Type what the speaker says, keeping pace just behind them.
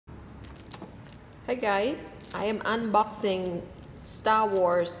Hey guys, I am unboxing Star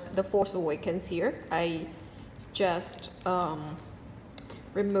Wars The Force Awakens here. I just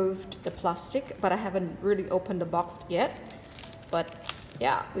removed the plastic, but I haven't really opened the box yet. But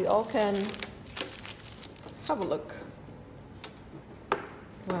yeah, we all can have a look.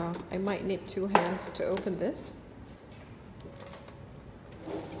 Wow, I might need two hands to open this.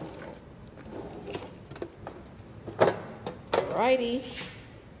 Alrighty.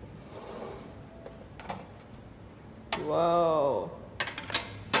 Whoa.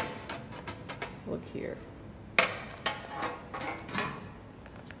 Look here.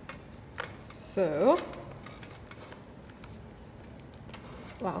 So,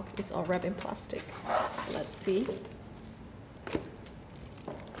 wow, it's all wrapped in plastic. Let's see.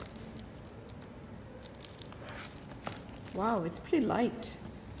 Wow, it's pretty light.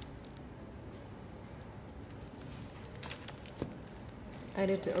 I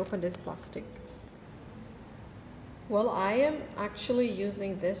need to open this plastic. Well, I am actually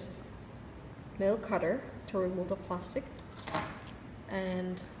using this nail cutter to remove the plastic.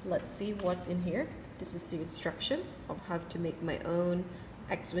 And let's see what's in here. This is the instruction of how to make my own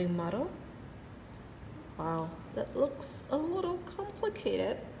X-Wing model. Wow, that looks a little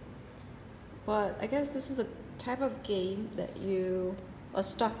complicated. But I guess this is a type of game that or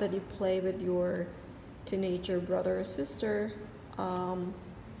stuff that you play with your teenager brother or sister,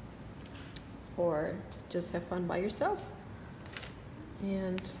 or just have fun by yourself.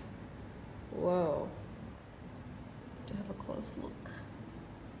 And whoa, to have a close look.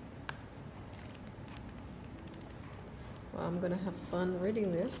 Well, I'm gonna have fun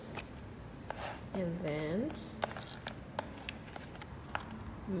reading this and then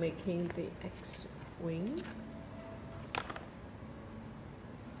making the X-Wing.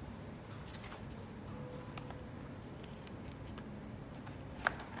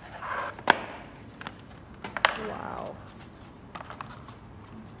 Wow.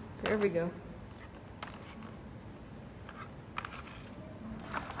 There we go.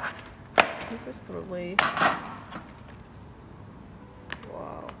 This is probably,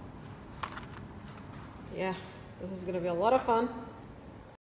 wow. Yeah, this is gonna be a lot of fun.